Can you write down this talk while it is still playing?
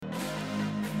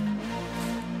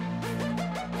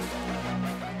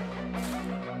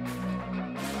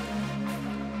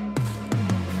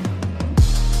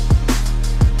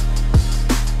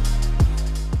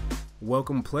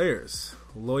Welcome players,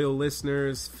 loyal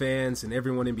listeners, fans, and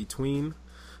everyone in between.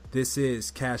 This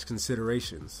is Cash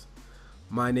Considerations.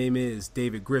 My name is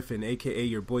David Griffin, aka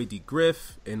your boy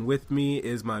DGriff, and with me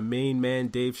is my main man,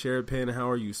 Dave Sherapan. How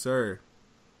are you, sir?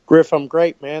 Griff, I'm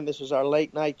great, man. This is our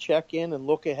late night check-in and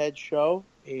look-ahead show,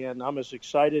 and I'm as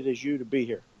excited as you to be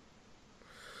here.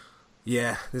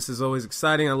 Yeah, this is always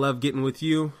exciting. I love getting with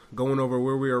you, going over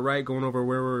where we were right, going over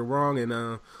where we were wrong,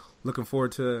 and looking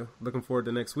forward to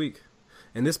next week.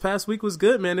 And this past week was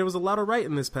good, man. There was a lot of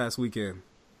writing this past weekend.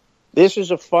 This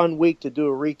is a fun week to do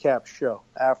a recap show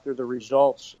after the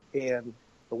results and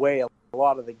the way a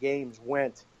lot of the games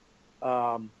went.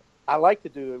 I like to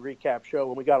do a recap show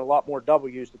when we got a lot more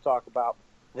W's to talk about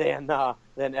than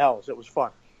L's. It was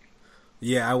fun.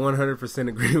 Yeah, I 100%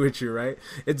 agree with you, right?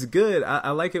 It's good.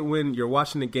 I like it when you're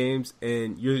watching the games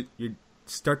and you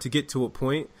start to get to a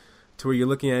point to where you're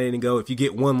looking at it and go, if you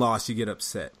get one loss, you get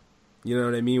upset. You know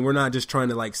what I mean? We're not just trying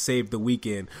to save the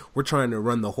weekend. We're trying to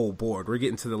run the whole board. We're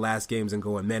getting to the last games and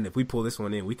going, man, if we pull this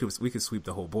one in, we could sweep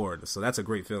the whole board. So that's a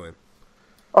great feeling.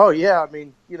 Oh yeah, I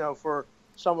mean, for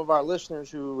some of our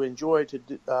listeners who enjoy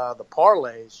the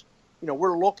parlays,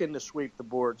 we're looking to sweep the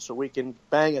board so we can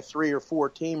bang a 3 or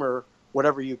 4 teamer,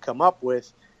 whatever you come up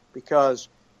with, because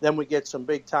then we get some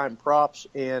big time props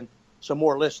and some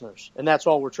more listeners, and that's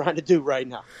all we're trying to do right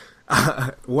now.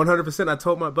 100%. I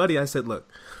told my buddy, I said, look,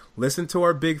 listen to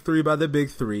our big three by the big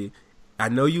three. I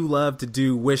know you love to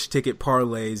do wish ticket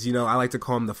parlays. I like to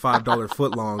call them the $5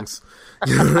 footlongs.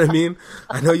 You know what I mean?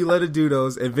 I know you love to do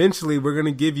those. Eventually, we're going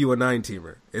to give you a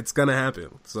 9-teamer. It's going to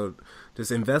happen. So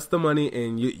just invest the money,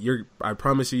 and I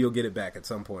promise you'll get it back at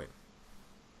some point.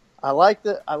 I like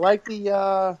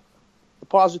the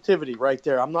positivity right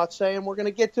there. I'm not saying we're going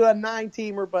to get to a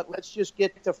 9-teamer, but let's just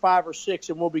get to 5 or 6,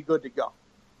 and we'll be good to go.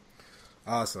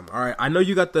 Awesome. All right. I know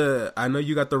you got the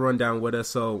rundown with us.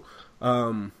 So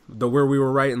the where we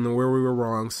were right and the where we were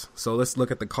wrongs. So let's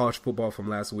look at the college football from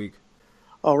last week.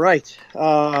 All right.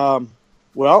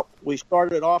 Well, we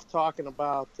started off talking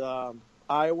about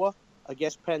Iowa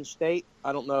against Penn State.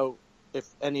 I don't know if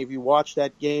any of you watched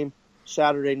that game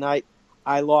Saturday night.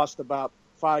 I lost about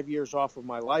 5 years off of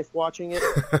my life watching it.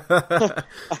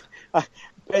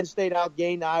 Penn State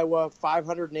outgained Iowa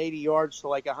 580 yards to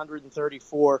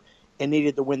 134 and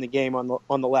needed to win the game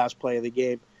on the last play of the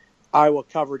game. Iowa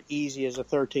covered easy as a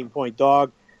 13-point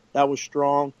dog. That was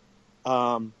strong.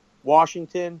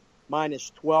 Washington,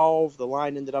 -12. The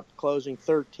line ended up closing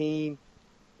 13,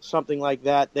 something like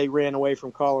that. They ran away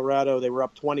from Colorado. They were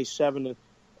up 27,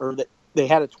 they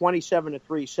had a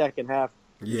 27-3 second half.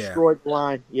 Yeah. Destroyed the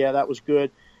line. Yeah, that was good.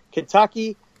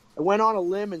 Kentucky, I went on a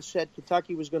limb and said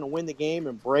Kentucky was going to win the game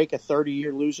and break a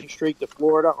 30-year losing streak to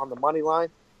Florida on the money line.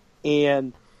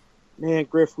 And, man,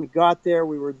 Griff, we got there.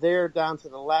 We were there down to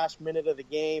the last minute of the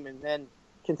game, and then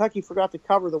Kentucky forgot to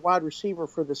cover the wide receiver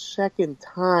for the second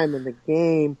time in the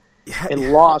game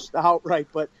and lost outright.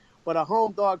 But a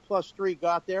home dog +3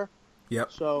 got there.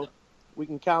 Yep. So we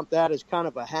can count that as kind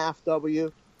of a half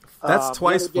W. That's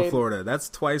twice for Florida. That's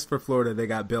twice for Florida. They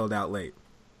got bailed out late.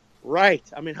 Right.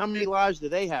 I mean, how many lives do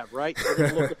they have, right? We're going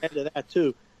to look ahead to that,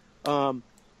 too. The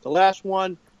last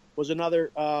one was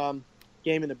another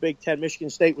game in the Big Ten. Michigan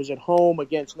State was at home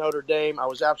against Notre Dame. I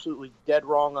was absolutely dead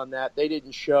wrong on that. They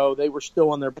didn't show. They were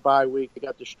still on their bye week. They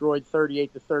got destroyed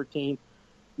 38-13.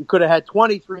 You could have had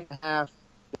 23.5,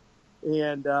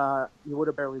 and you would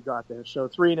have barely got there. So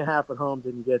 3.5 at home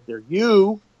didn't get there.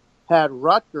 You had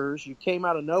Rutgers. You came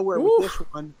out of nowhere with this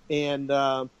one and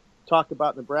talked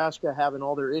about Nebraska having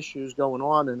all their issues going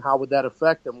on and how would that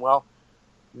affect them. Well,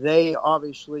 they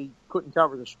obviously couldn't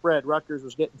cover the spread. Rutgers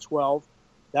was getting 12.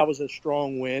 That was a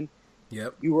strong win.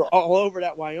 Yep. You were all over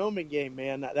that Wyoming game,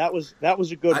 man. That was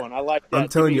a good one. I like that. I'm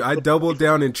telling you, I doubled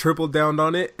down and tripled down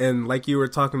on it. And like you were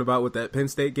talking about with that Penn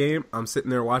State game, I'm sitting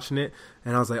there watching it,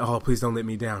 and I was like, oh, please don't let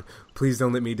me down. Please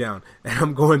don't let me down. And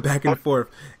I'm going back and forth.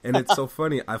 And it's so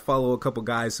funny. I follow a couple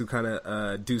guys who kind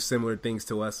of do similar things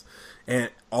to us, and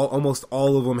almost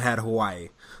all of them had Hawaii.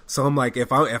 So I'm like,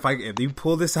 if you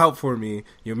pull this out for me,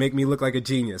 you'll make me look like a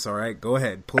genius. All right, go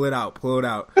ahead, pull it out.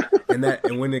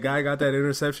 And when the guy got that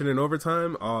interception in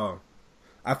overtime,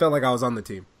 I felt like I was on the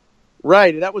team.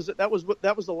 Right, that was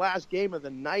the last game of the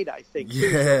night, I think.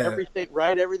 Yeah, so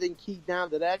everything keyed down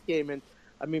to that game. And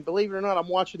I mean, believe it or not, I'm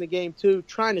watching the game too,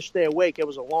 trying to stay awake. It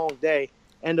was a long day,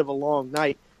 end of a long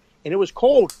night, and it was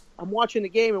cold. I'm watching the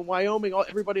game in Wyoming.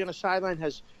 Everybody on the sideline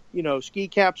has ski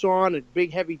caps on and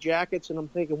big heavy jackets, and I'm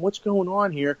thinking, what's going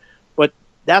on here? But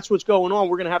that's what's going on.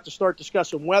 We're going to have to start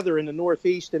discussing weather in the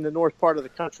Northeast and the north part of the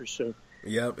country soon.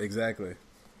 Yep, exactly.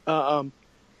 The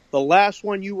last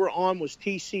one you were on was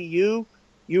TCU.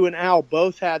 you and Al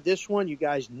both had this one. You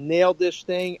guys nailed this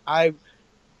thing. I,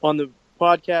 on the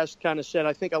podcast, kind of said,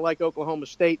 I think I like Oklahoma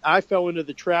State. I fell into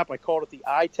the trap. I called it the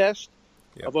eye test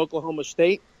of Oklahoma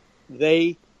State.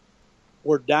 They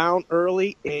were down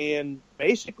early and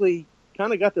basically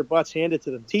kind of got their butts handed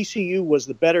to them. TCU was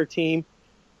the better team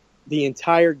the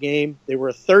entire game. They were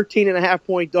a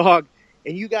 13.5-point dog.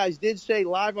 And you guys did say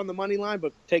live on the money line,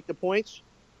 but take the points.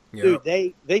 Yep.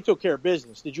 Dude, they took care of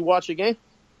business. Did you watch the game?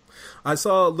 I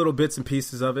saw little bits and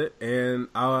pieces of it, and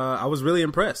I was really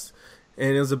impressed.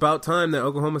 And it was about time that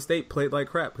Oklahoma State played like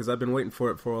crap because I've been waiting for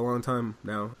it for a long time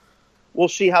now. We'll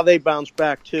see how they bounce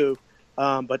back, too.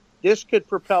 But this could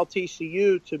propel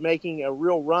TCU to making a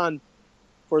real run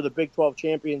for the Big 12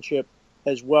 championship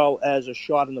as well as a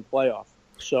shot in the playoff.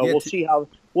 So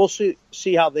we'll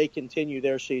see how they continue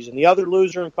their season. The other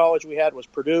loser in college we had was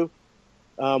Purdue.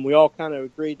 We all kind of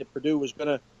agreed that Purdue was going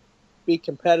to be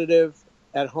competitive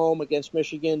at home against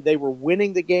Michigan. They were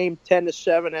winning the game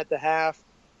 10-7 at the half,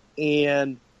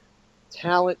 and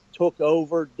talent took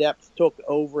over, depth took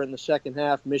over in the second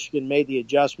half. Michigan made the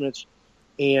adjustments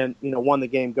and, won the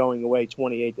game going away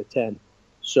 28-10.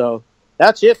 So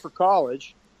that's it for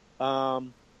college.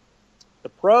 The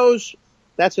pros,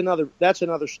 that's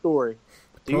another story.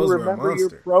 Do you remember your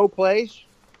pro plays?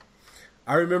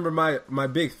 I remember my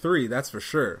big three, that's for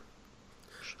sure.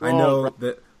 Strong. I know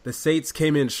that the Saints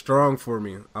came in strong for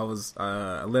me. I was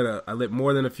I let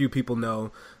more than a few people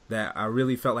know that I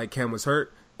really felt like Cam was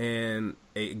hurt, and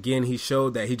again he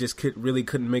showed that he just really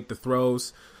couldn't make the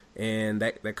throws, and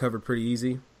that covered pretty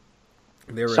easy.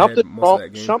 They were ahead most of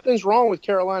that game. Something's wrong with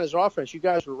Carolina's offense. You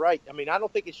guys were right. I mean, I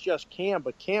don't think it's just Cam,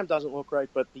 but Cam doesn't look right.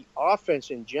 But the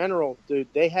offense in general, dude,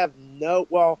 they have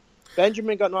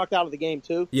Benjamin got knocked out of the game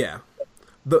too. Yeah.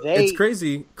 It's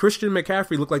crazy. Christian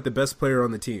McCaffrey looked like the best player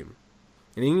on the team.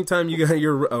 And anytime you got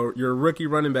your rookie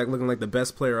running back looking like the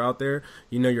best player out there,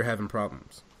 you're having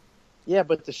problems. Yeah,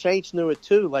 but the Saints knew it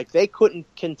too. Like they couldn't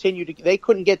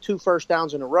get 2 first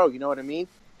downs in a row. You know what I mean?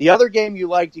 The other game you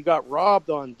liked, you got robbed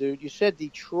on, dude. You said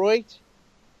Detroit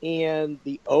and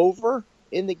the over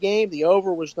in the game. The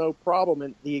over was no problem.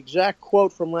 And the exact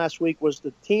quote from last week was the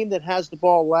team that has the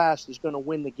ball last is going to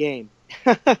win the game.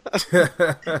 And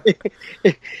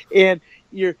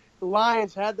the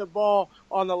Lions had the ball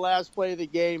on the last play of the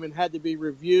game and had to be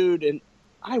reviewed. And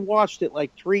I watched it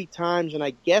like 3 times, and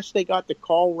I guess they got the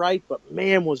call right, but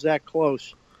man, was that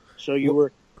close. So you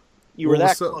were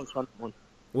that close on that one.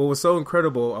 What was so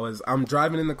incredible was I'm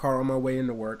driving in the car on my way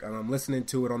into work, and I'm listening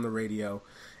to it on the radio,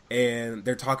 and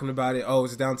they're talking about it. Oh,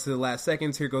 it's down to the last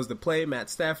seconds. Here goes the play. Matt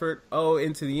Stafford. Oh,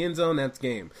 into the end zone. That's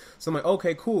game. So I'm like,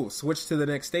 okay, cool. Switch to the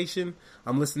next station.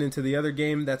 I'm listening to the other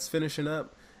game that's finishing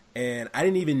up, and I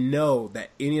didn't even know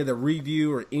that any of the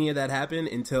review or any of that happened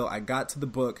until I got to the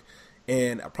book,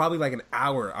 and probably like an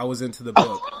hour I was into the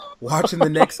book watching the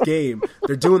next game.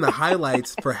 They're doing the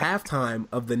highlights for halftime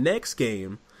of the next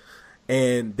game,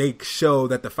 and they show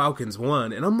that the Falcons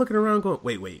won, and I'm looking around going,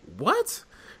 wait, what?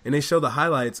 And they show the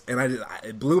highlights, and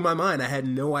it blew my mind. I had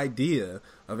no idea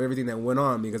of everything that went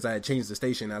on because I had changed the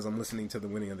station as I'm listening to the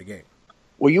winning of the game.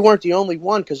 Well, you weren't the only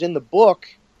one, because in the book,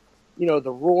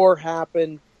 the roar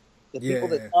happened. The people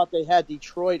that thought they had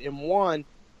Detroit and won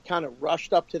kind of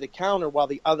rushed up to the counter while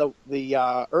the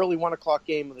early 1 o'clock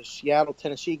game of the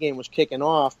Seattle-Tennessee game was kicking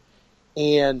off,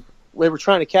 and they were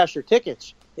trying to cash their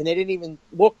tickets. And they didn't even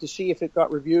look to see if it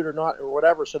got reviewed or not or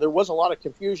whatever. So there was a lot of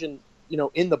confusion,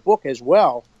 in the book as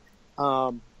well.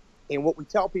 And what we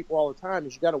tell people all the time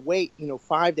is you got to wait,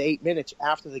 5 to 8 minutes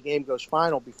after the game goes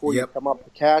final before you come up to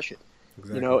cash it.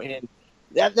 Exactly. And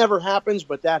that never happens,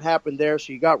 but that happened there.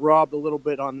 So you got robbed a little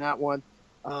bit on that one.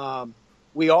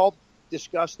 We all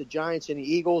discussed the Giants and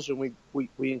the Eagles, and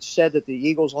we said that the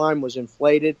Eagles line was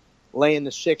inflated. Laying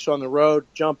the 6 on the road,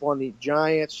 jump on the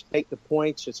Giants, take the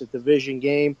points. It's a division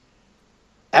game.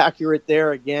 Accurate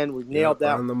there again. We've nailed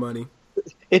that. On the money.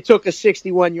 It took a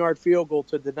 61-yard field goal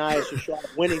to deny us a shot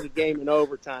of winning the game in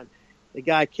overtime. The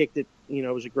guy kicked it.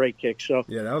 It was a great kick. So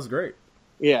yeah, that was great.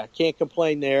 Yeah, can't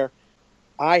complain there.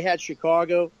 I had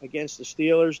Chicago against the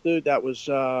Steelers, dude. That was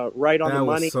right on the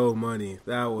money.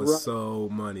 That was so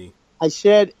money. I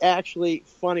said, actually,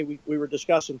 funny, we were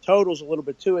discussing totals a little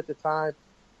bit too at the time.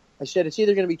 I said it's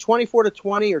either going to be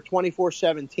 24-20 or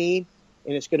 24-17,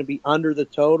 and it's going to be under the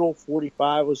total.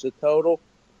 45 was the total.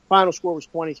 Final score was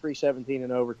 23-17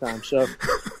 in overtime. So,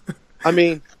 I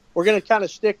mean, we're going to kind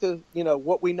of stick to,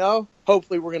 what we know.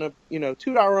 Hopefully we're going to,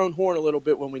 toot our own horn a little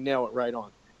bit when we nail it right on.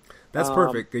 That's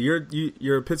perfect.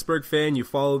 You're a Pittsburgh fan. You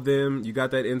follow them. You got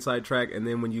that inside track, and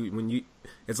then when you,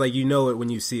 it's like it when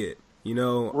you see it.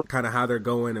 Kind of how they're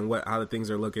going and how the things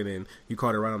are looking, and you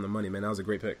caught it right on the money, man. That was a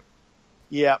great pick.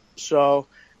 Yeah, so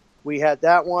we had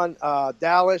that one.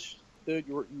 Dallas, dude,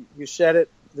 you said it.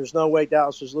 There's no way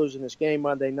Dallas is losing this game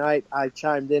Monday night. I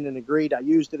chimed in and agreed. I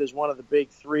used it as one of the big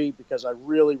three because I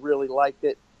really, really liked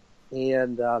it.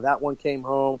 And that one came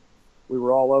home. We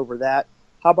were all over that.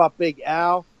 How about Big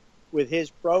Al with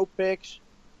his pro picks?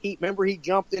 Remember he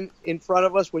jumped in front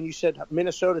of us when you said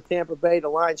Minnesota, Tampa Bay, the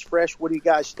line's fresh. What do you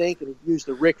guys think? And he used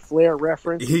the Ric Flair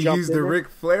reference. He used the Ric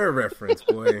Flair reference,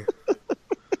 boy.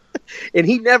 And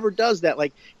he never does that.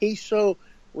 Like, he's so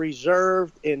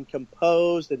reserved and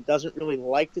composed and doesn't really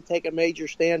like to take a major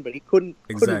stand, but he couldn't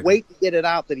wait to get it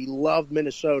out that he loved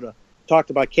Minnesota. Talked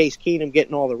about Case Keenum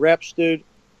getting all the reps, dude.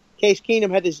 Case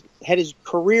Keenum had his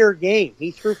career game.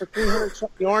 He threw for 300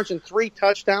 yards and 3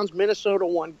 touchdowns. Minnesota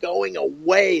won going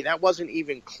away. That wasn't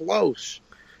even close.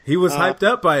 He was hyped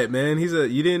up by it, man.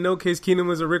 You didn't know Case Keenum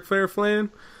was a Ric Flair fan?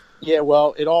 Yeah,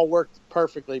 well, it all worked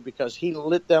perfectly because he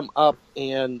lit them up.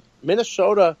 And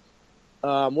Minnesota,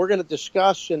 we're going to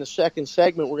discuss in the second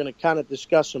segment, we're going to kind of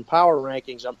discuss some power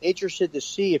rankings. I'm interested to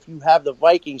see if you have the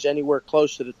Vikings anywhere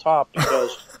close to the top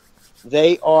because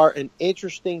they are an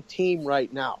interesting team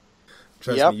right now.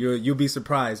 Trust me, you'll be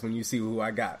surprised when you see who I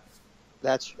got.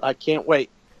 I can't wait.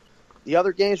 The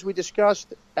other games we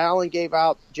discussed, Alan gave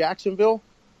out Jacksonville,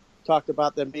 talked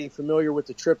about them being familiar with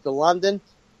the trip to London.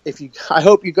 I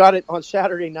hope you got it on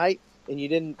Saturday night and you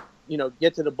didn't,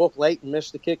 get to the book late and miss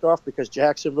the kickoff because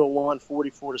Jacksonville won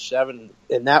 44-7,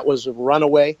 and that was a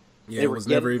runaway. Yeah, it was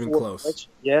never even close. Points.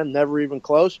 Yeah, never even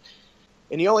close.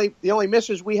 And the only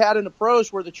misses we had in the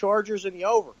pros were the Chargers and the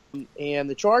over. And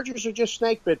the Chargers are just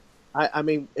snake bit. I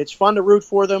mean, it's fun to root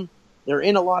for them. They're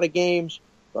in a lot of games,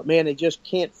 but man, they just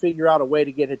can't figure out a way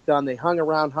to get it done. They hung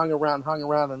around,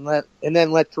 and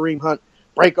then let Kareem Hunt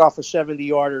break off a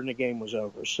 70-yarder, and the game was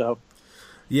over. So,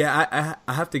 yeah,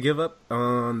 I have to give up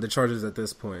on the Chargers at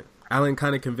this point. Allen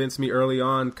kind of convinced me early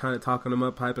on, kind of talking them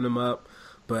up, hyping them up,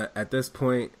 but at this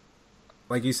point,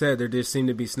 like you said, they just seem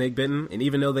to be snake bitten, and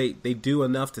even though they do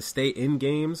enough to stay in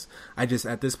games, I just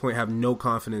at this point have no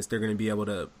confidence they're going to be able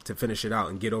to finish it out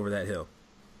and get over that hill.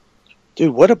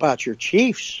 Dude, what about your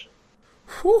Chiefs?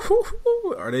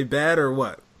 Are they bad or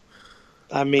what?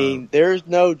 I mean, there's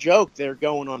no joke. They're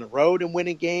going on the road and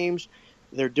winning games.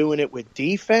 They're doing it with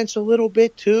defense a little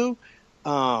bit too.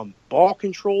 Ball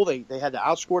control. They had to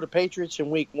outscore the Patriots in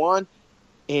week 1.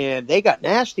 And they got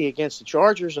nasty against the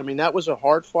Chargers. I mean, that was a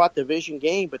hard-fought division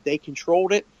game, but they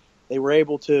controlled it. They were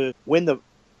able to win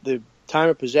the time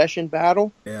of possession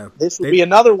battle. Yeah, this will be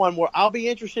another one where I'll be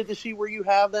interested to see where you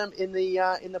have them in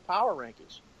the power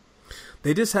rankings.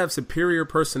 They just have superior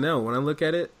personnel. When I look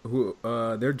at it,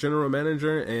 their general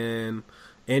manager and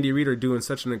Andy Reid are doing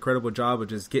such an incredible job of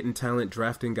just getting talent,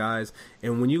 drafting guys.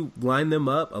 And when you line them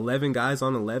up, 11 guys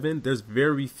on 11, there's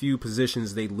very few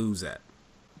positions they lose at.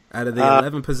 Out of the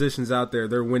 11 positions out there,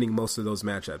 they're winning most of those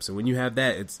matchups. And when you have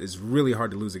that, it's really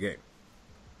hard to lose a game.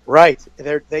 Right.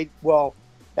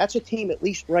 That's a team, at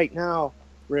least right now,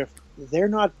 Griff, they're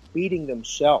not beating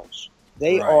themselves.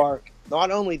 They are,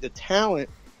 not only the talent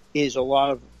is a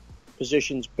lot of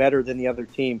positions better than the other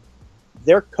team,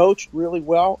 they're coached really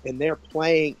well, and they're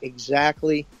playing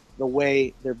exactly the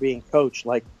way they're being coached.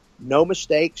 Like, no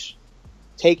mistakes,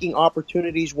 taking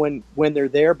opportunities when they're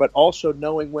there, but also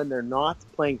knowing when they're not,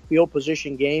 playing field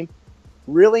position game.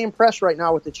 Really impressed right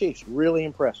now with the Chiefs. Really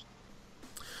impressed.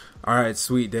 All right,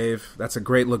 sweet, Dave. That's a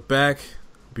great look back.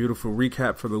 Beautiful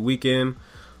recap for the weekend.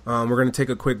 We're going to take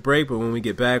a quick break, but when we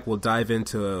get back, we'll dive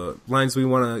into lines we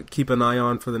want to keep an eye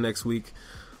on for the next week.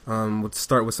 We'll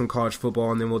start with some college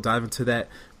football, and then we'll dive into that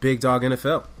big dog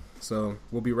NFL. So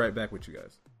we'll be right back with you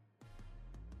guys.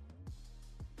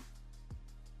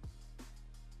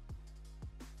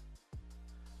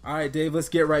 All right, Dave, let's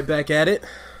get right back at it.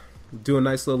 Do a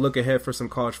nice little look ahead for some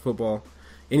college football.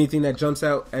 Anything that jumps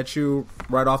out at you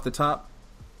right off the top?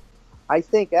 I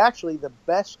think actually the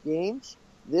best games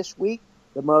this week,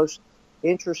 the most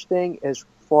interesting as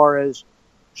far as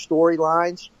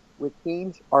storylines with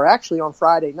teams, are actually on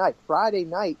Friday night. Friday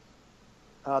night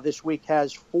this week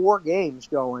has 4 games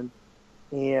going,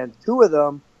 and 2 of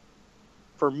them,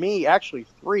 for me, actually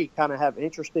 3, kind of have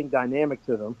interesting dynamic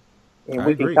to them. And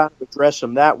we can kind of address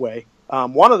them that way.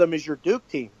 One of them is your Duke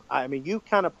team. I mean, you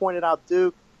kind of pointed out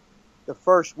Duke the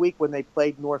first week when they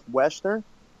played Northwestern,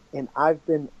 and I've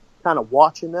been kind of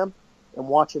watching them and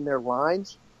watching their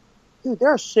lines. Dude,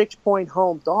 they're a 6-point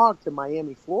home dog to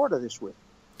Miami, Florida this week.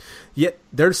 Yet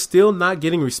they're still not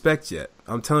getting respect yet.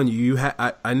 I'm telling you,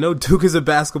 I know Duke is a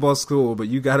basketball school, but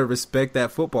you got to respect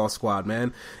that football squad,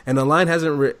 man. And the line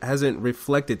hasn't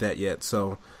reflected that yet.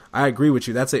 So I agree with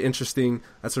you. That's a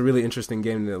really interesting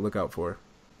game to look out for.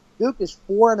 Duke is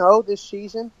 4-0 this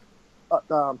season,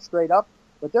 straight up,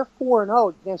 but they're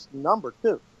 4-0 against the number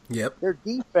too. Yep. Their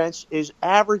defense is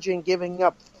averaging giving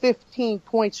up 15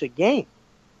 points a game.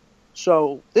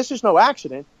 So this is no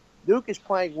accident. Duke is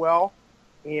playing well,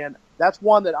 and that's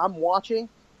one that I'm watching.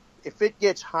 If it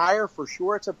gets higher, for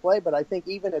sure it's a play, but I think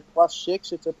even at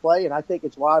 +6 it's a play, and I think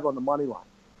it's live on the money line.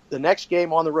 The next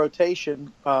game on the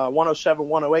rotation,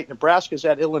 107-108, Nebraska's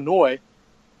at Illinois,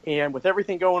 and with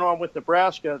everything going on with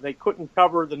Nebraska, they couldn't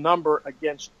cover the number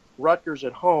against Rutgers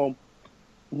at home.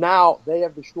 Now they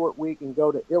have the short week and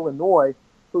go to Illinois,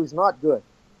 who's not good.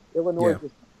 Illinois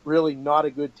is really not a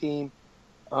good team.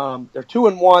 They're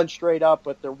 2-1 straight up,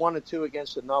 but they're 1-2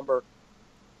 against the number.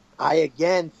 I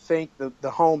again think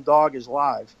the home dog is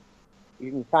live.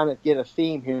 You can kind of get a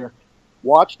theme here.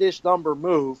 Watch this number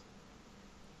move.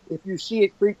 If you see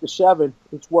it creep to 7,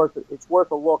 it's worth it. It's worth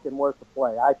a look and worth a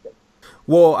play, I think.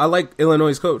 Well, I like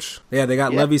Illinois' coach. Yeah, they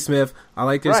got Levy Smith. I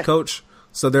like his coach.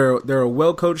 So they're a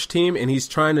well-coached team, and he's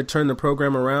trying to turn the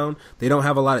program around. They don't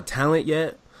have a lot of talent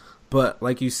yet, but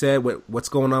like you said, with what's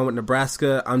going on with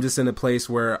Nebraska, I'm just in a place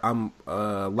where I'm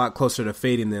a lot closer to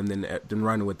fading them than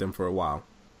running with them for a while.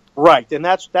 Right, and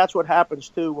that's what happens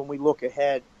too when we look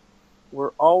ahead.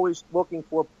 We're always looking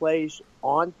for plays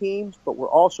on teams, but we're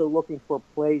also looking for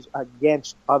plays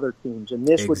against other teams, and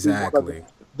this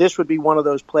would be one of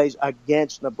those plays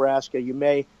against Nebraska. You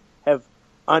may have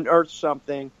unearthed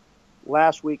something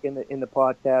last week in the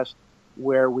podcast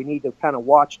where we need to kind of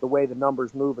watch the way the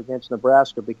numbers move against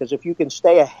Nebraska, because if you can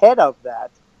stay ahead of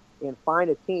that and find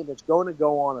a team that's going to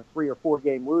go on a 3 or 4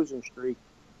 game losing streak,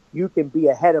 you can be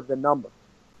ahead of the number.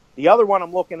 The other one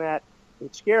I'm looking at,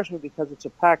 it scares me because it's a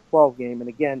Pac-12 game, and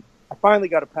again, I finally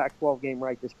got a Pac-12 game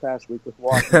right this past week with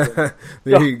Washington.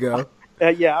 You go.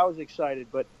 Yeah, I was excited,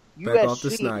 but back USC, off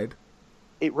the snide.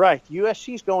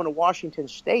 USC's going to Washington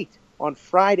State on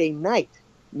Friday night.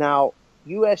 Now,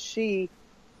 USC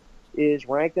is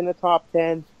ranked in the top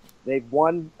 10. They've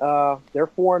won. They're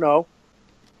 4-0.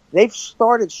 They've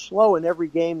started slow in every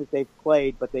game that they've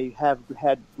played, but they have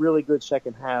had really good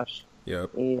second halves.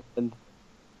 Yep. And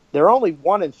they're only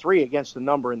 1-3 against the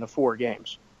number in the 4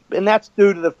 games. And that's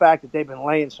due to the fact that they've been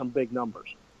laying some big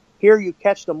numbers. Here you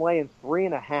catch them laying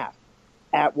 3.5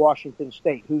 at Washington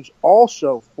State, who's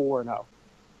also 4-0.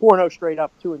 4-0 straight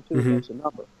up, 2-2 against the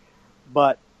number.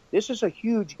 But this is a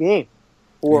huge game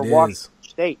for Washington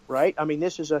State, right? I mean,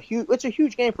 it's a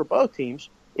huge game for both teams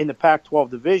in the Pac-12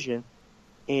 division.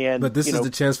 But this is the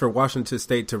chance for Washington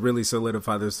State to really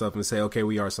solidify themselves and say, okay,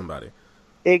 we are somebody.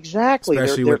 Exactly.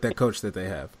 Especially with that coach that they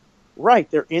have. Right.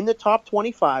 They're in the top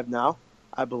 25 now,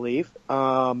 I believe.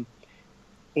 And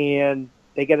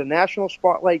they get a national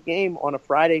spotlight game on a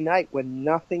Friday night when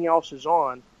nothing else is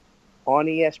on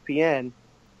ESPN.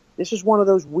 This is one of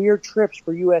those weird trips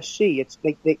for USC.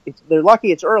 They're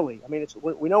lucky it's early. I mean,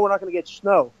 we know we're not going to get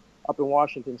snow up in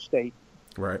Washington State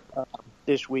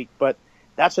this week, but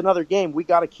that's another game we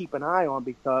got to keep an eye on,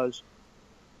 because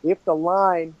if the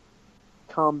line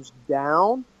comes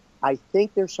down, I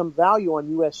think there's some value on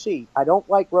USC. I don't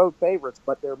like road favorites,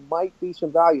 but there might be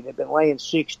some value. They've been laying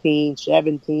 16,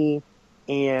 17,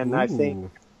 and I think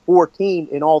 14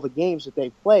 in all the games that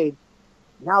they've played.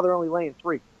 Now they're only laying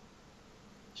 3.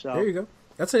 So there you go.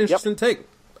 That's an interesting take.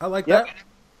 I like that.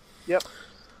 Yep.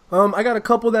 I got a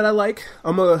couple that I like.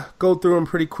 I'm going to go through them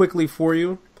pretty quickly for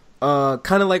you.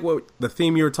 Kind of like what the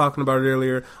theme you were talking about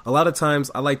earlier. A lot of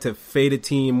times I like to fade a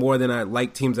team more than I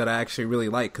like teams that I actually really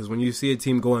like, because when you see a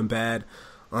team going bad,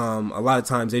 a lot of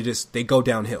times they go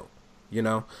downhill, you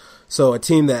know? So a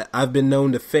team that I've been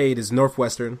known to fade is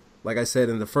Northwestern. Like I said,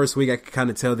 in the first week I could kind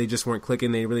of tell they just weren't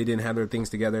clicking. They really didn't have their things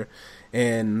together.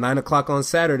 And 9 o'clock on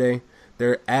Saturday,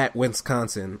 they're at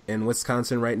Wisconsin. And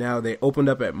Wisconsin right now, they opened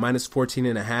up at minus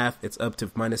 14.5. It's up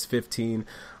to minus 15.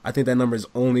 I think that number is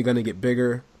only going to get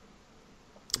bigger.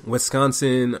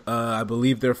 Wisconsin, I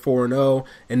believe they're 4-0,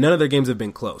 and none of their games have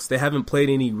been close. They haven't played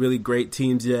any really great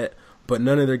teams yet, but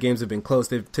none of their games have been close.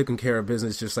 They've taken care of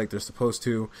business just like they're supposed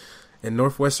to. And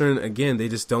Northwestern, again, they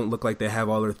just don't look like they have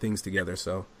all their things together.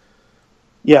 So,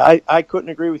 yeah, I couldn't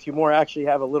agree with you more. I actually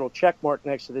have a little check mark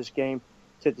next to this game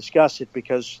to discuss it,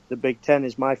 because the Big Ten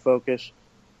is my focus.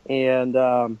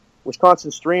 And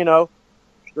Wisconsin's 3-0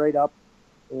 straight up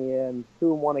and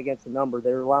 2-1 against the number.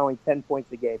 They're allowing 10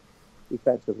 points a game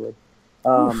defensively.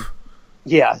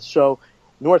 So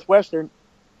Northwestern,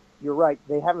 you're right.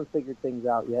 They haven't figured things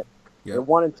out yet. Yep. They're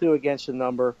 1-2 against the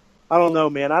number. I don't know,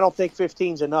 man. I don't think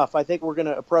 15's enough. I think we're going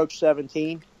to approach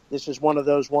 17. This is one of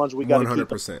those ones we got to keep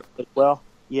 100%. As well.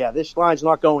 Yeah, this line's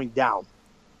not going down,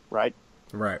 right?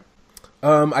 Right.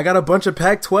 I got a bunch of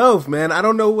Pac-12, man. I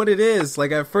don't know what it is.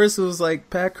 Like, at first it was like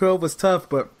Pac-12 was tough,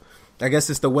 but I guess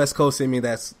it's the West Coast in me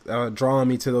that's drawing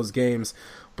me to those games.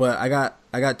 But I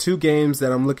got two games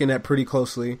that I'm looking at pretty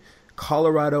closely.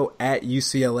 Colorado at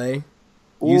UCLA.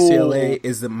 Ooh. UCLA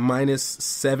is the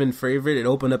 -7 favorite. It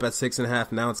opened up at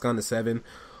 6.5. Now it's gone to 7.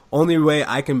 Only way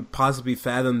I can possibly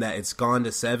fathom that it's gone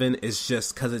to 7 is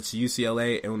just because it's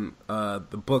UCLA and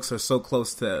the books are so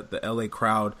close to the LA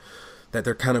crowd that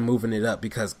they're kind of moving it up,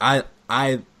 because I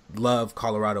love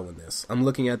Colorado in this. I'm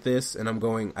looking at this and I'm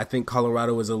going, I think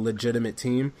Colorado is a legitimate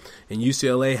team, and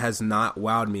UCLA has not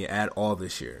wowed me at all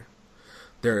this year.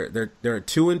 They're a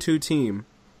 2-2 team.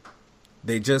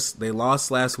 They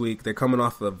lost last week. They're coming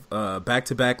off of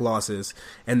back-to-back losses,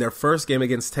 and their first game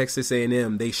against Texas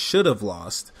A&M, they should have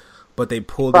lost, but they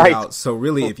pulled it out. So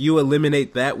really, if you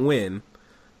eliminate that win,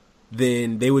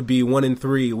 then they would be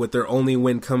 1-3 with their only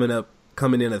win coming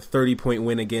in a 30-point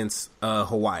win against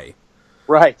Hawaii.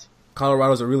 Right.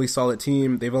 Colorado's a really solid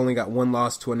team. They've only got one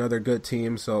loss to another good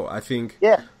team, so I think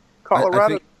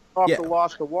Colorado off the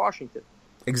loss to Washington.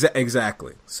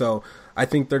 Exactly. So I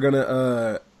think they're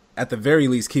gonna at the very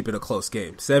least keep it a close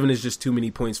game. 7 is just too many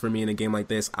points for me in a game like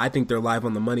this. I think they're live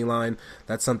on the money line.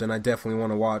 That's something I definitely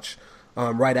want to watch.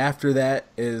 Right after that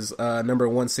is number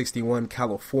 161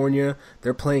 California.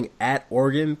 They're playing at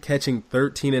Oregon, catching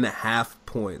 13.5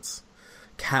 points.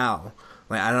 Cal.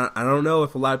 Like, I don't know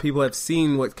if a lot of people have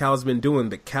seen what Cal's been doing,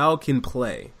 but Cal can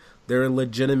play. They're a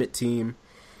legitimate team,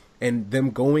 and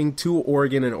them going to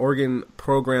Oregon, an Oregon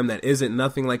program that isn't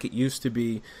nothing like it used to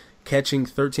be, catching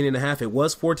 13.5. It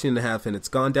was 14.5, and it's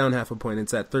gone down half a point.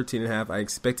 It's at 13.5. I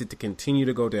expect it to continue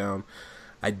to go down.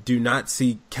 I do not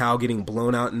see Cal getting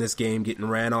blown out in this game, getting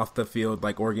ran off the field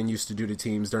like Oregon used to do to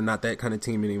teams. They're not that kind of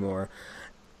team anymore.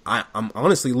 I'm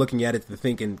honestly looking at it to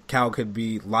thinking Cal could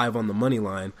be live on the money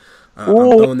line. I'm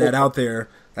throwing that out there.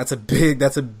 That's a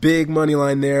big money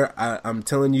line there. I'm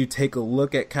telling you, take a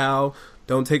look at Cal.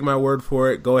 Don't take my word for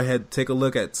it. Go ahead, take a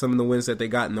look at some of the wins that they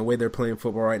got and the way they're playing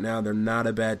football right now. They're not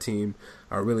a bad team.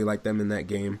 I really like them in that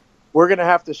game. We're going to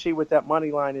have to see what that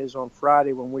money line is on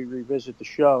Friday when we revisit the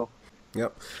show.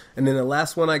 Yep. And then the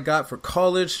last one I got for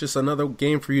college, just another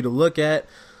game for you to look at.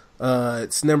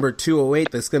 It's number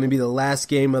 208. That's going to be the last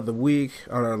game of the week,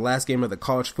 or last game of the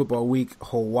college football week.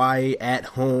 Hawaii at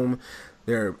home.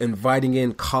 They're inviting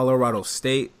in Colorado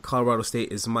State. Colorado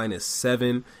State is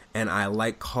 -7, and I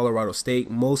like Colorado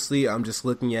State. Mostly, I'm just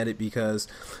looking at it because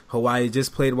Hawaii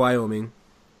just played Wyoming.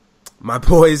 My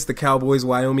boys, the Cowboys,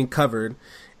 Wyoming covered,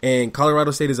 and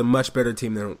Colorado State is a much better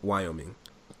team than Wyoming.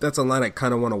 That's a line I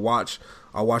kind of want to watch.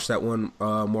 I'll watch that one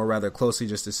more rather closely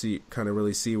just to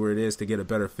really see where it is to get a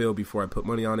better feel before I put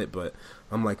money on it, but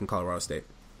I'm liking Colorado State.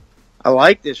 I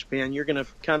like this, man. You're going to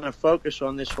kind of focus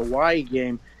on this Hawaii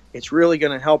game. It's really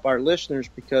going to help our listeners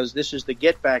because this is the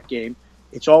get-back game.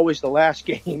 It's always the last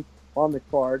game on the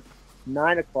card,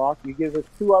 9 o'clock. You give us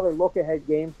two other look-ahead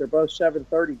games. They're both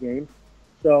 7:30 games.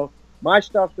 So my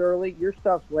stuff's early, your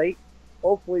stuff's late.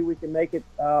 Hopefully we can make it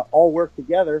all work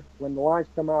together when the lines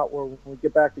come out when we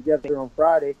get back together on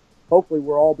Friday. Hopefully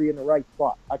we'll all be in the right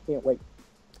spot. I can't wait.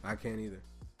 I can't either.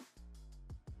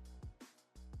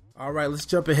 All right, let's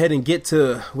jump ahead and get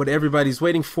to what everybody's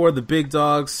waiting for, the big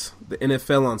dogs, the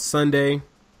NFL on Sunday.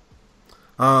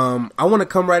 I want to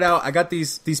come right out. I got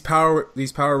these power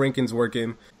rankings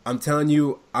working. I'm telling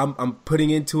you, I'm putting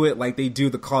into it like they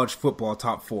do the college football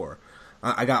top 4.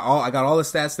 I got all the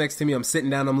stats next to me. I'm sitting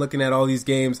down. I'm looking at all these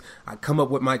games. I come up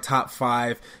with my top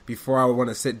 5 before I want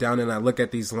to sit down and I look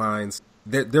at these lines.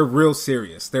 They're real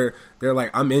serious. They're like,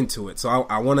 I'm into it. So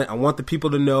I want the people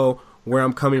to know where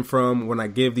I'm coming from when I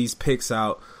give these picks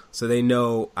out, so they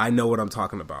know I know what I'm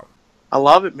talking about. I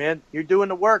love it, man. You're doing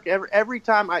the work every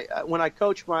time. When I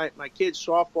coach my kids'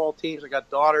 softball teams, I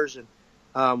got daughters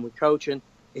and we're coaching.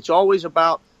 It's always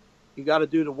about you got to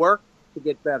do the work to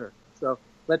get better. So.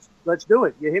 Let's do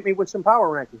it. You hit me with some power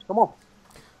rankings. Come on.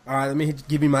 All right, let me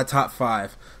give you my top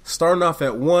 5. Starting off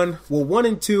at 1. Well, 1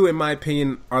 and 2, in my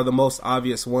opinion, are the most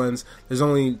obvious ones. There's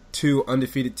only 2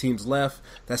 undefeated teams left.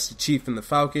 That's the Chiefs and the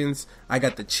Falcons. I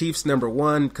got the Chiefs number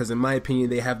 1 because, in my opinion,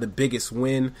 they have the biggest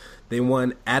win. They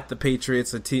won at the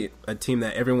Patriots, a team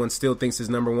that everyone still thinks is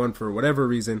number 1 for whatever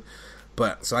reason.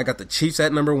 So I got the Chiefs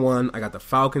at number 1. I got the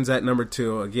Falcons at number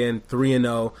 2. Again,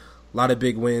 3-0. A lot of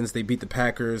big wins. They beat the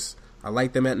Packers. I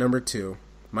like them at number 2.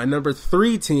 My number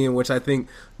 3 team, which I think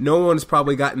no one's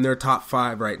probably got in their top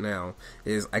 5 right now,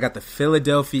 is I got the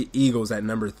Philadelphia Eagles at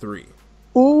number 3.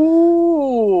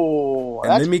 Ooh,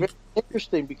 that's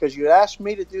interesting because you asked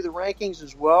me to do the rankings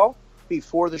as well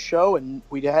before the show, and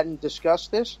we hadn't discussed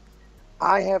this.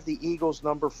 I have the Eagles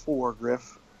number 4,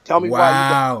 Griff. Tell me why.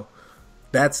 Wow,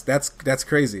 that's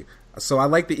crazy. So I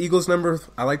like the Eagles number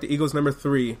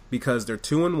 3 because they're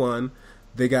 2-1.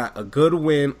 They got a good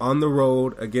win on the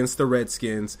road against the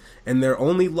Redskins, and their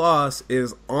only loss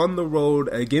is on the road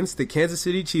against the Kansas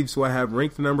City Chiefs, who I have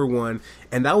ranked number 1,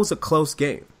 and that was a close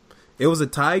game. It was a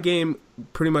tie game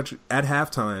pretty much at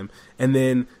halftime, and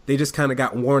then they just kind of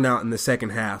got worn out in the second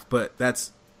half, but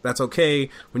that's okay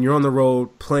when you're on the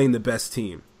road playing the best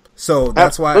team. So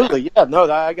that's Absolutely. Yeah,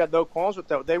 no, I got no qualms with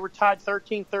that. They were tied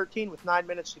 13-13 with 9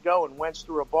 minutes to go, and Wentz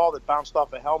threw a ball that bounced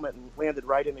off a helmet and landed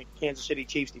right in the Kansas City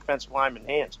Chiefs defensive lineman's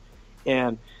hands,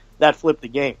 and that flipped the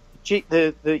game.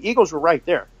 The Eagles were right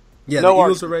there. Yeah, the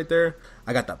Eagles were right there.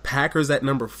 I got the Packers at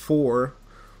number 4.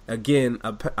 Again,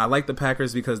 I like the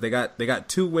Packers because they got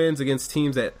 2 wins against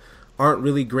teams that aren't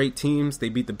really great teams. They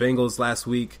beat the Bengals last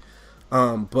week,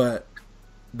 but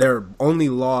their only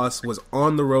loss was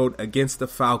on the road against the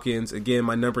Falcons. Again,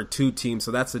 my number 2 team,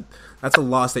 so that's a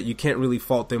loss that you can't really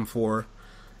fault them for.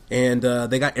 And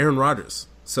they got Aaron Rodgers,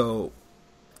 so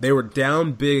they were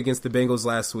down big against the Bengals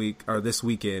this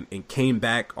weekend, and came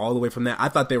back all the way from that. I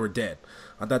thought they were dead.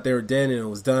 And it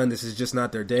was done. This is just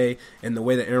not their day. And the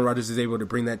way that Aaron Rodgers is able to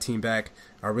bring that team back,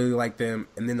 I really like them.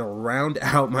 And then to round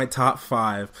out my top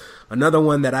 5, another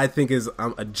one that I think is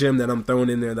a gem that I'm throwing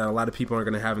in there that a lot of people aren't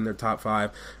going to have in their top 5,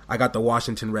 I got the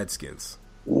Washington Redskins.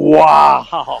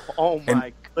 Wow. Oh,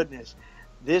 my goodness.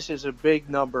 This is a big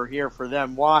number here for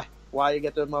them. Why you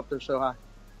get them up there so high?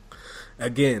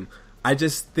 Again, I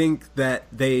just think that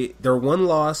their one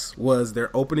loss was their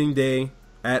opening day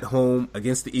at home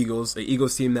against the Eagles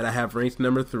team that I have ranked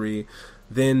number 3.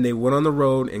 Then they went on the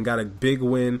road and got a big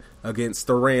win against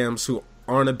the Rams, who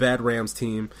aren't a bad Rams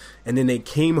team. And then they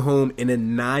came home and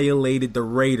annihilated the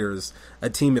Raiders, a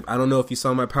team, I don't know if you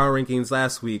saw my power rankings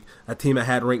last week, a team I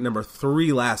had ranked number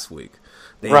 3 last week.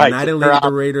 They annihilated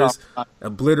the Raiders,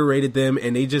 obliterated them,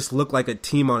 and they just look like a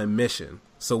team on a mission.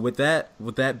 So with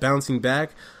that bouncing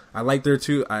back, I like their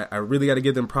 2. I really got to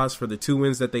give them props for the 2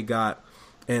 wins that they got,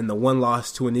 and the 1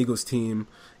 loss to an Eagles team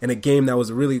in a game that was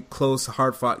a really close,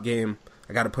 hard-fought game.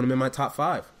 I got to put them in my top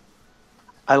 5.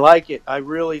 I like it. I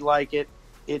really like it.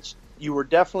 You were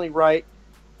definitely right.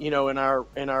 In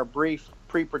our brief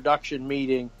pre-production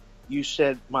meeting, you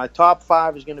said my top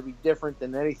 5 is going to be different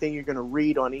than anything you're going to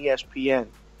read on ESPN,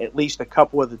 at least a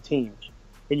couple of the teams.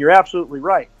 And you're absolutely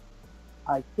right.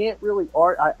 I can't really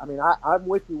I'm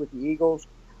with you with the Eagles.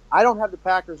 I don't have the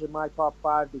Packers in my top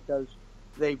 5 because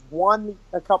they've won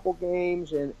a couple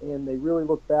games, and they really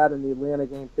look bad in the Atlanta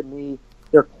game to me.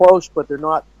 They're close, but they're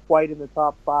not quite in the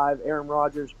top 5. Aaron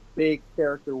Rodgers, big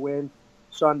character win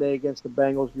Sunday against the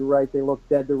Bengals. You're right. They look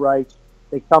dead to rights.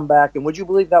 They come back. And would you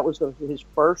believe that was his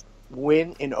first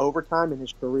win in overtime in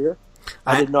his career?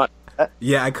 I did not.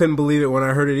 Yeah, I couldn't believe it when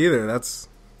I heard it either.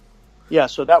 Yeah,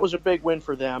 so that was a big win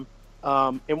for them.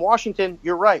 In Washington,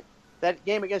 you're right. That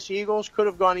game against the Eagles could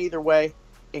have gone either way.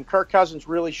 And Kirk Cousins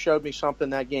really showed me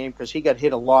something that game because he got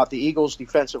hit a lot. The Eagles'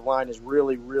 defensive line is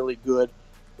really, really good.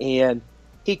 And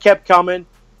he kept coming.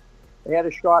 They had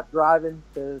a shot driving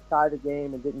to tie the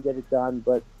game and didn't get it done.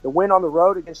 But the win on the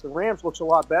road against the Rams looks a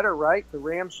lot better, right? The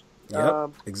Rams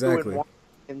exactly.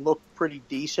 And looked pretty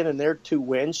decent in their 2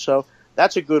 wins. So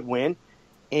that's a good win.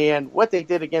 And what they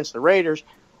did against the Raiders,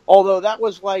 although that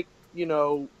was like,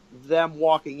 them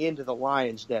walking into the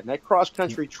Lions' den. That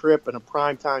cross-country trip and a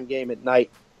primetime game at night,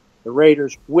 the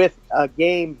Raiders, with a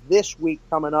game this week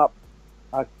coming up,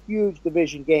 a huge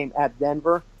division game at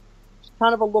Denver. It's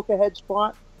kind of a look-ahead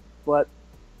spot, but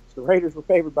the Raiders were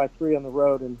favored by 3 on the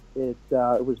road, and it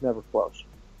was never close.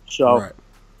 So right.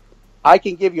 I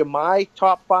can give you my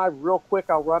top 5 real quick.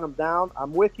 I'll run them down.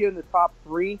 I'm with you in the top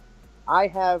 3. I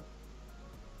have,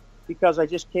 because I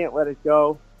just can't let it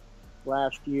go,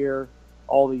 last year,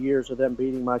 all the years of them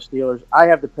beating my Steelers, I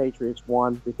have the Patriots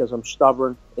 1 because I'm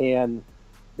stubborn, and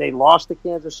they lost to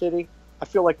Kansas City. I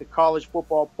feel like the college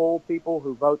football poll people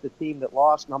who vote the team that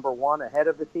lost number 1 ahead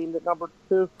of the team that number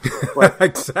 2. But,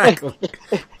 exactly.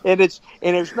 and there's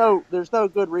no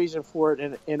good reason for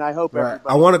it, and I hope everybody.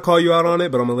 I want to call you out on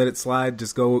it, but I'm gonna let it slide.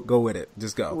 Just go with it.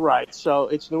 Just go. Right. So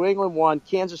it's New England 1,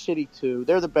 Kansas City 2.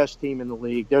 They're the best team in the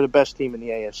league. They're the best team in the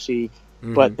AFC.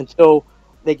 Mm-hmm. But until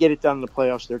they get it done in the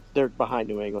playoffs, they're behind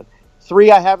New England. 3,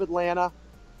 I have Atlanta.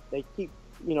 They keep,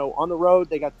 on the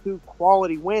road. They got 2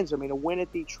 quality wins. I mean, a win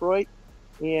at Detroit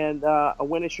and a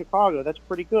win at Chicago. That's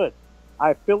pretty good. I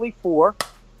have Philly 4.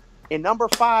 And number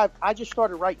 5, I just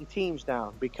started writing teams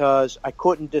down because I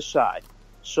couldn't decide.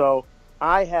 So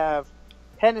I have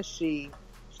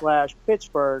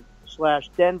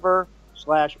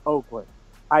Tennessee/Pittsburgh/Denver/Oakland.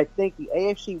 I think the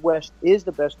AFC West is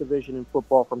the best division in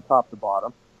football from top to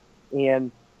bottom.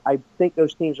 And I think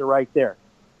those teams are right there.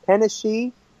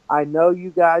 Tennessee, I know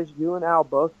you guys, you and Al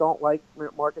both don't like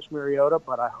Marcus Mariota,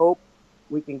 but I hope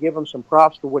we can give him some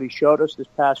props for what he showed us this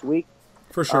past week.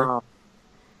 For sure.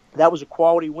 That was a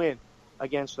quality win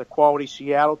against a quality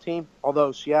Seattle team,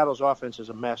 although Seattle's offense is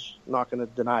a mess. Not going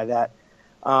to deny that.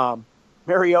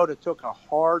 Mariota took a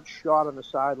hard shot on the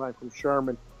sideline from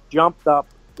Sherman, jumped up,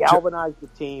 galvanized the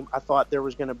team. I thought there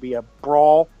was going to be a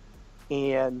brawl,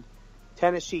 and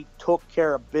Tennessee took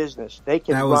care of business. That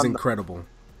was incredible.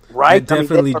 Right? It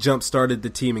definitely jump-started the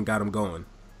team and got them going.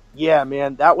 Yeah,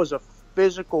 man. That was a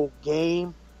physical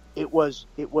game. It was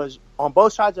on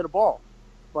both sides of the ball.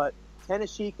 But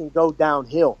Tennessee can go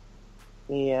downhill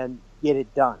and get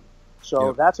it done.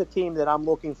 So that's a team that I'm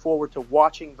looking forward to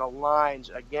watching the lines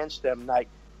against them. Like,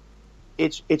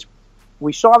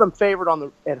 we saw them favored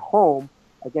at home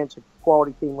against a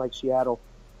quality team like Seattle.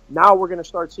 Now we're going to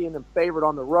start seeing them favored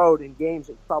on the road in games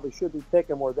that probably should be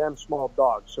picking or them small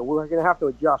dogs. So we're going to have to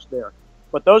adjust there.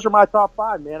 But those are my top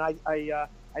five, man. I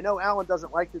know Alan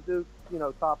doesn't like to do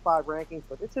top five rankings,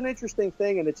 but it's an interesting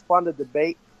thing and it's fun to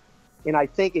debate. And I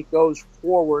think it goes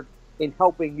forward in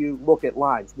helping you look at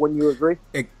lines. Wouldn't you agree?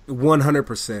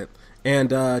 100%.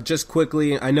 And just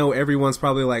quickly, I know everyone's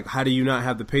probably like, how do you not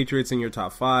have the Patriots in your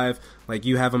top five? Like,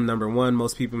 you have them number one.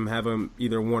 Most people have them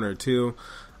either one or two.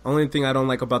 Only thing I don't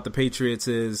like about the Patriots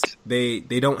is they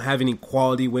don't have any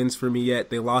quality wins for me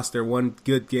yet. They lost their one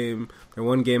game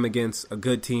against a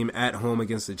good team at home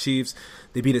against the Chiefs.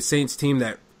 They beat a Saints team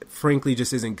that frankly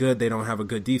just isn't good. They don't have a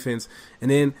good defense. And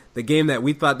then the game that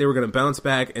we thought they were going to bounce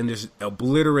back and just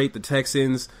obliterate the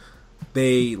Texans,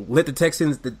 they let the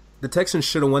Texans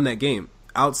should have won that game.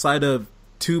 Outside of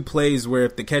two plays where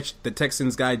if the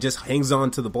Texans guy just hangs on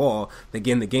to the ball,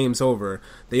 again, the game's over.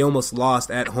 They almost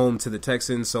lost at home to the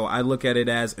Texans. So I look at it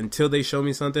as, until they show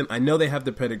me something, I know they have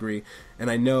the pedigree, and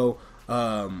I know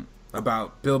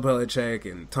about Bill Belichick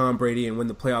and Tom Brady, and when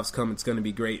the playoffs come, it's going to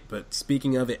be great. But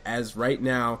speaking of it, as right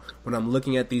now, when I'm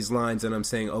looking at these lines and I'm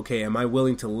saying, okay, am I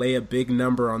willing to lay a big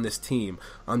number on this team?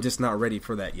 I'm just not ready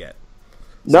for that yet.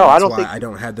 No, I don't think I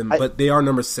don't have them, but they are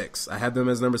number 6. I have them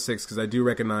as number 6 because I do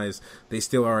recognize they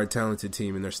still are a talented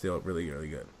team and they're still really, really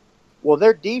good. Well,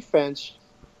 their defense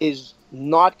is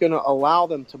not going to allow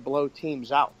them to blow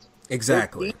teams out.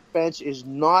 Exactly. Their defense is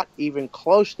not even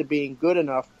close to being good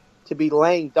enough to be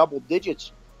laying double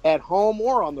digits at home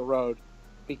or on the road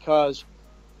because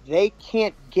they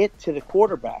can't get to the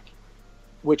quarterback,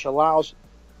 which allows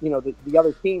the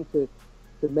other team to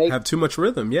have too much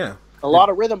rhythm. Yeah. A lot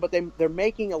of rhythm, but they're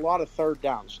making a lot of third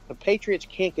downs. The Patriots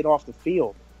can't get off the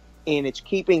field, and it's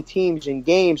keeping teams in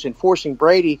games and forcing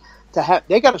Brady to have –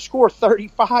 they got to score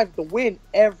 35 to win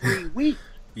every week.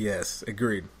 Yes,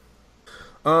 agreed.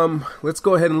 Let's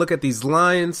go ahead and look at these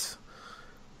lines.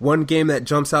 One game that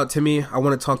jumps out to me, I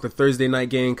want to talk the Thursday night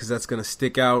game because that's going to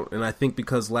stick out, and I think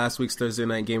because last week's Thursday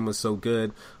night game was so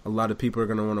good, a lot of people are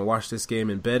going to want to watch this game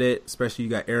and bet it, especially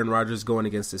you got Aaron Rodgers going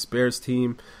against this Bears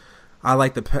team. I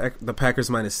like the Packers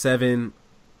 -7.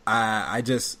 I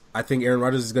think Aaron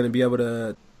Rodgers is going to be able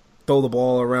to throw the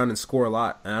ball around and score a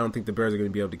lot, and I don't think the Bears are going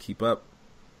to be able to keep up.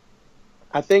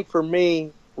 I think for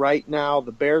me, right now,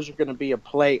 the Bears are going to be a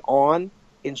play on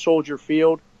in Soldier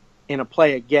Field and a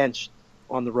play against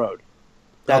on the road.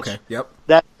 Okay, yep.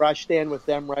 That's where I stand with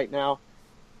them right now.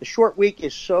 The short week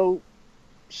is so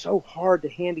hard to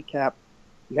handicap.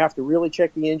 You have to really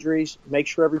check the injuries, make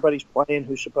sure everybody's playing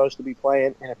who's supposed to be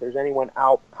playing, and if there's anyone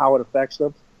out, how it affects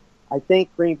them. I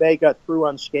think Green Bay got through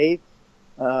unscathed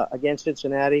against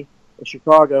Cincinnati. And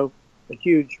Chicago, a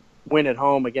huge win at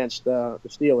home against the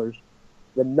Steelers.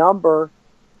 The number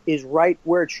is right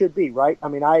where it should be, right? I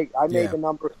mean, I made the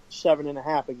number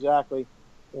 7.5 exactly,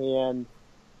 and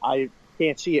I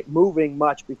can't see it moving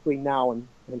much between now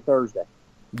and Thursday.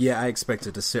 Yeah, I expect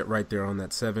it to sit right there on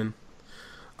that 7.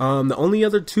 The only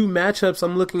other two matchups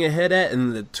I'm looking ahead at,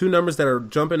 and the two numbers that are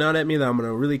jumping out at me that I'm going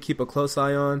to really keep a close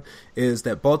eye on, is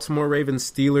that Baltimore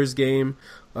Ravens-Steelers game.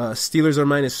 Steelers are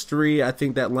 -3. I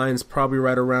think that line's probably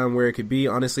right around where it could be.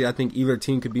 Honestly, I think either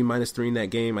team could be -3 in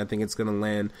that game. I think it's going to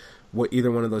land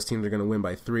either one of those teams are going to win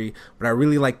by 3. But I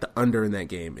really like the under in that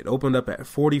game. It opened up at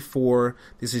 44.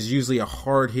 This is usually a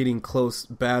hard-hitting, close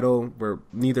battle where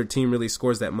neither team really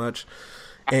scores that much.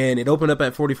 And it opened up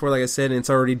at 44, like I said, and it's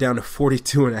already down to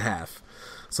 42.5.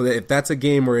 So if that's a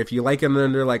game where if you like it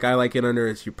under, like I like it under,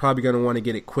 you're probably going to want to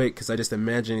get it quick because I just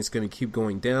imagine it's going to keep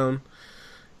going down.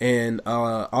 And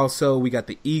also we got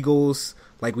the Eagles.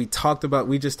 Like we just talked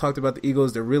about the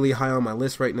Eagles. They're really high on my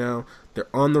list right now. They're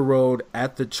on the road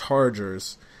at the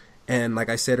Chargers. And like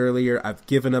I said earlier, I've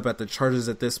given up at the Chargers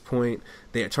at this point.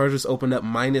 The Chargers opened up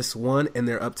 -1, and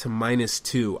they're up to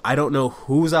 -2. I don't know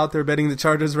who's out there betting the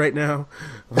Chargers right now.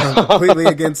 I'm completely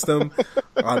against them.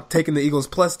 I'm taking the Eagles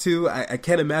 +2. I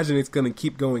can't imagine it's going to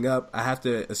keep going up. I have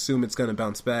to assume it's going to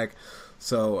bounce back.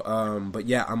 So, but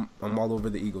yeah, I'm all over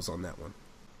the Eagles on that one.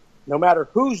 No matter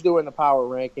who's doing the power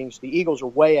rankings, the Eagles are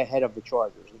way ahead of the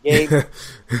Chargers. The game,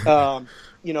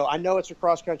 I know it's a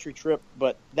cross-country trip,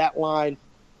 but that line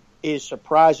is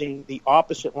surprising. The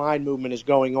opposite line movement is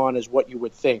going on as what you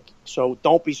would think. So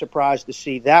don't be surprised to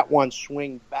see that one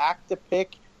swing back to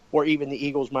pick or even the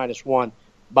Eagles -1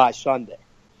 by Sunday.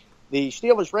 The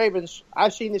Steelers-Ravens,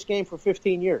 I've seen this game for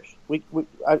 15 years.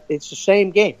 It's the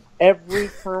same game. Every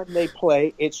time they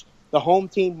play, it's the home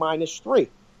team -3.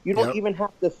 You don't even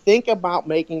have to think about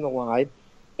making the line.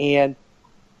 And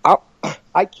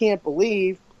I can't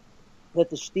believe that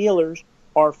the Steelers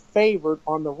are favored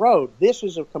on the road. This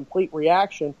is a complete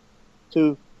reaction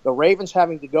to the Ravens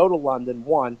having to go to London,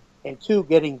 1, and 2,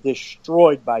 getting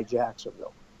destroyed by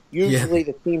Jacksonville. Usually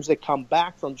the teams that come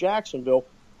back from Jacksonville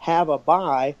have a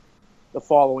bye the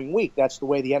following week. That's the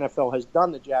way the NFL has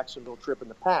done the Jacksonville trip in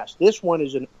the past. This one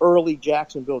is an early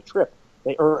Jacksonville trip,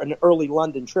 or an early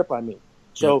London trip, I mean.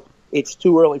 So it's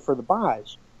too early for the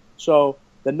buys. So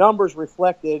the numbers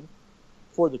reflected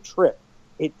for the trip.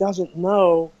 It doesn't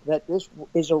know that this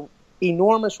is an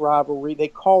enormous rivalry. They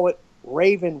call it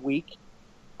Raven Week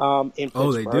in Pittsburgh.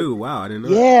 Oh, they do? Wow, I didn't know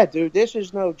Yeah, dude, this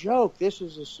is no joke. This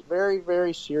is a very,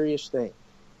 very serious thing.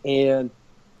 And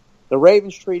the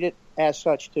Ravens treat it as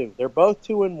such, too. They're both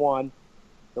 2-1.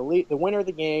 The winner of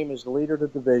the game is the leader of the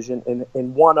division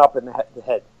and 1 up in the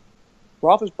head.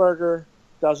 Roethlisberger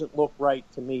doesn't look right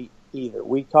to me either.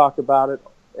 We talked about it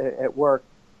at work.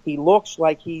 He looks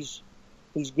like he's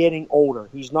getting older.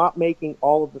 He's not making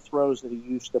all of the throws that he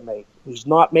used to make. He's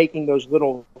not making those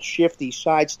little shifty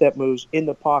sidestep moves in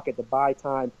the pocket to buy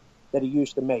time that he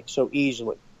used to make so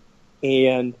easily.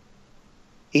 And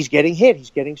he's getting hit. He's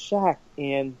getting sacked.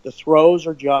 And the throws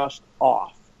are just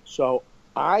off. So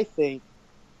I think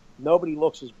nobody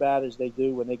looks as bad as they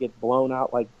do when they get blown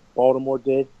out like Baltimore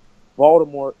did.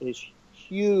 Baltimore is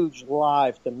huge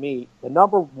live to me. The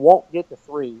number won't get to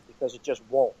 3 because it just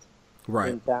won't.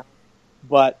 Right.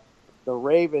 But the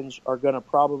Ravens are going to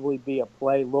probably be a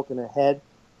play looking ahead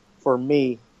for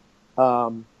me.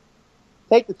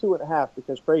 Take the 2.5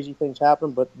 because crazy things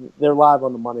happen, but they're live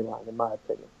on the money line, in my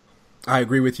opinion. I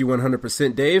agree with you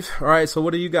 100%, Dave. All right, so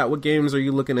what do you got? What games are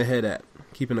you looking ahead at,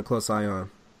 keeping a close eye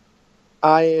on?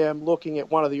 I am looking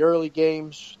at one of the early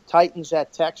games, Titans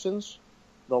at Texans.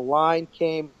 The line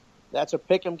came, that's a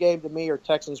pick'em game to me, or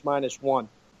Texans -1.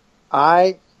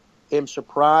 I am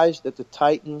surprised that the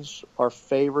Titans are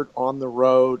favored on the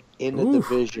road in the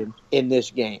division in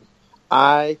this game.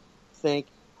 I think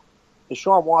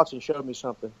Deshaun Watson showed me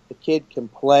something. The kid can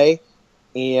play,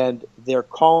 and they're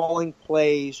calling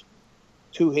plays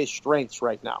to his strengths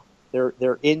right now.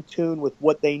 They're in tune with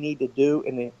what they need to do,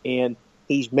 and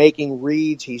he's making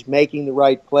reads. He's making the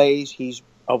right plays. He's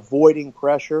avoiding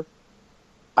pressure.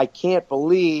 I can't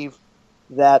believe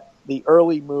that the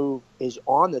early move is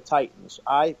on the Titans.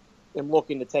 I am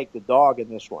looking to take the dog in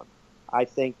this one. I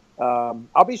think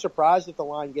I'll be surprised if the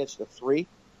line gets to 3,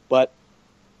 but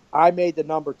I made the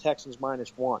number Texans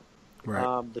 -1.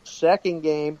 Right. The second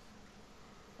game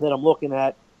that I'm looking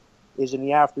at is in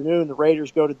the afternoon. The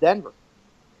Raiders go to Denver.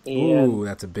 And ooh,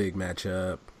 that's a big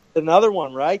matchup. another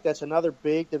one, right? That's another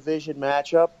big division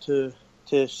matchup to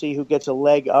see who gets a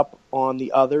leg up on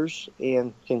the others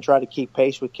and can try to keep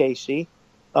pace with KC.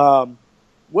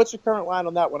 What's the current line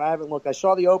on that one? I haven't looked. I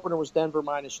saw the opener was Denver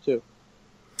 -2.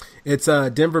 It's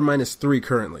Denver -3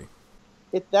 currently.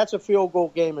 That's a field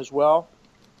goal game as well,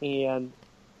 and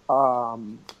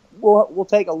we'll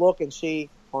take a look and see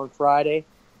on Friday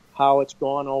how it's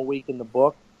gone all week in the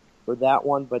book for that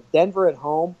one. But Denver at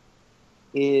home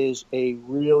is a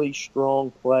really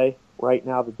strong play right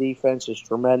now. The defense is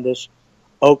tremendous.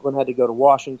 Oakland had to go to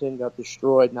Washington, got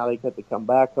destroyed. Now they got to come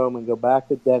back home and go back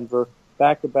to Denver,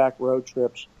 back-to-back road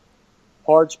trips.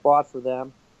 Hard spot for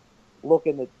them.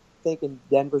 Thinking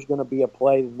Denver's going to be a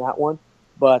play in that one,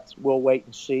 but we'll wait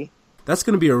and see. That's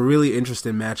going to be a really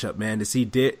interesting matchup, man, to see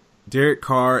Derek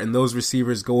Carr and those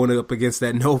receivers going up against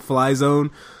that no-fly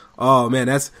zone. Oh, man,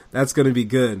 that's going to be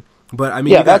good. But, I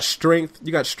mean, you got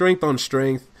strength on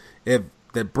strength. If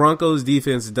the Broncos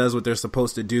defense does what they're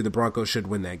supposed to do, the Broncos should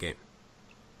win that game.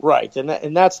 Right,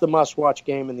 and that's the must-watch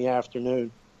game in the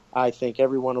afternoon. I think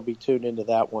everyone will be tuned into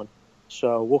that one.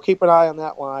 So we'll keep an eye on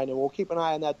that line, and we'll keep an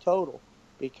eye on that total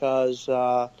because,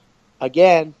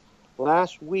 again,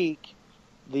 last week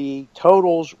the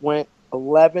totals went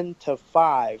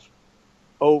 11-5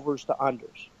 overs to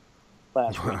unders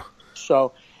last week.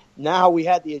 So now we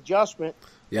had the adjustment.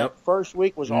 Yep. That first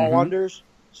week was all unders.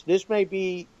 So this may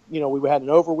be, we had an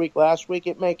over week last week.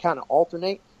 It may kind of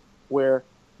alternate where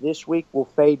this week we'll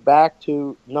fade back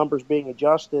to numbers being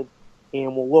adjusted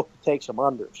and we'll look to take some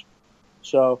unders.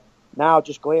 So now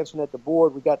just glancing at the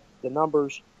board, we got the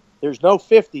numbers. There's no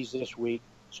 50s this week.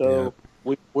 So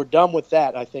we're done with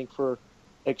that, I think,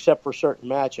 except for certain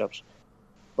matchups.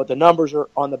 But the numbers are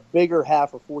on the bigger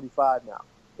half of 45 now.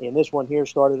 And this one here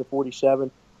started at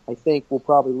 47. I think we'll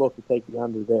probably look to take the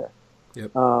under there.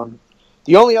 Yep.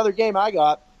 The only other game I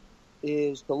got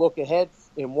is to look ahead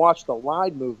and watch the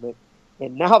line movement.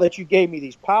 And now that you gave me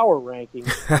these power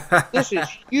rankings, this is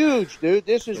huge, dude.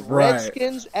 This is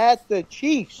Redskins at the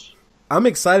Chiefs. I'm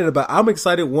excited,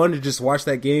 one, to just watch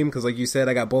that game because, like you said,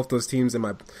 I got both those teams in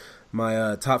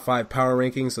my top 5 power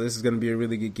rankings, so this is going to be a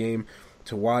really good game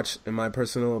to watch, in my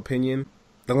personal opinion.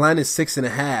 The line is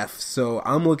 6.5, so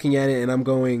I'm looking at it and I'm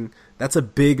going, that's a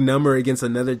big number against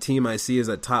another team I see as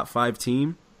a top 5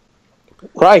 team.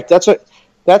 Right, that's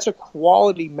a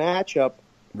quality matchup,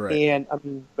 right. And I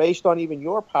mean, based on even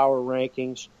your power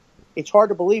rankings, it's hard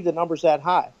to believe the number's that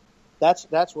high. That's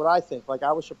what I think. Like,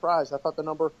 I was surprised. I thought the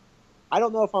number. I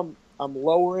don't know if I'm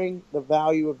lowering the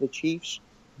value of the Chiefs,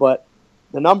 but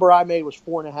the number I made was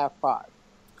 4.5, 5.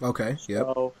 Okay. Yep.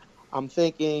 So I'm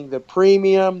thinking the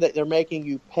premium that they're making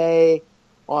you pay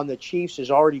on the Chiefs is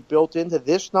already built into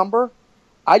this number.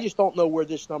 I just don't know where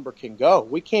this number can go.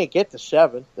 We can't get to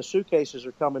 7. The suitcases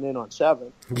are coming in on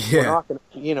 7. Yeah.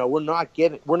 We're not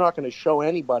going to show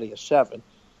anybody a 7.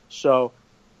 So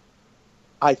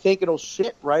I think it'll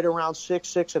sit right around 6,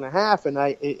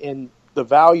 6.5, and the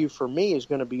value for me is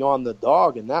going to be on the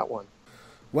dog in that one.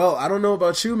 Well, I don't know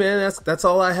about you, man. That's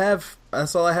all I have.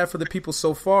 That's all I have for the people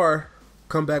so far.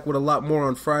 Come back with a lot more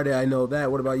on Friday. I know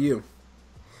that. What about you?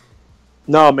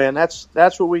 No, man. That's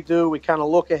what we do. We kind of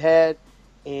look ahead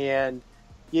and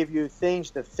give you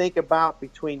things to think about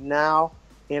between now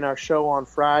and our show on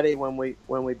Friday when we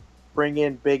bring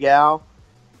in Big Al,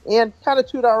 and kind of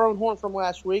toot our own horn from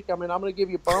last week. I mean, I'm going to give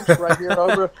you bumps right here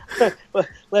over. But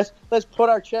let's put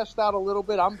our chest out a little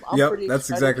bit. I'm pretty. That's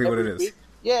exactly what it is. Week.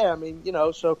 Yeah, I mean,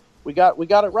 so we got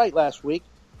it right last week.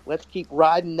 Let's keep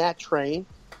riding that train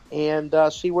and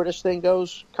see where this thing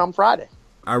goes come Friday.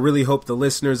 I really hope the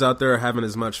listeners out there are having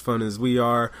as much fun as we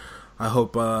are. I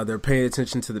hope they're paying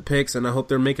attention to the picks, and I hope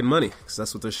they're making money, because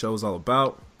that's what this show is all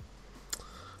about.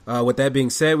 With that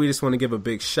being said, we just want to give a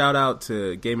big shout-out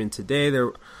to Gaming Today.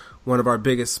 They're one of our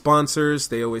biggest sponsors.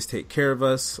 They always take care of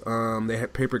us. Their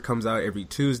paper comes out every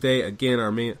Tuesday. Again,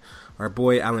 our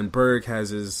boy Alan Berg has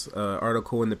his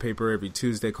article in the paper every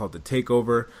Tuesday called The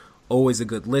Takeover. Always a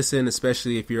good listen,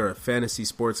 especially if you're a fantasy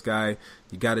sports guy.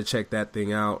 You got to check that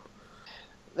thing out.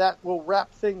 That will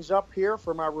wrap things up here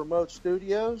from our remote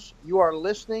studios. You are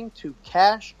listening to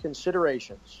Cash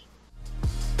Considerations.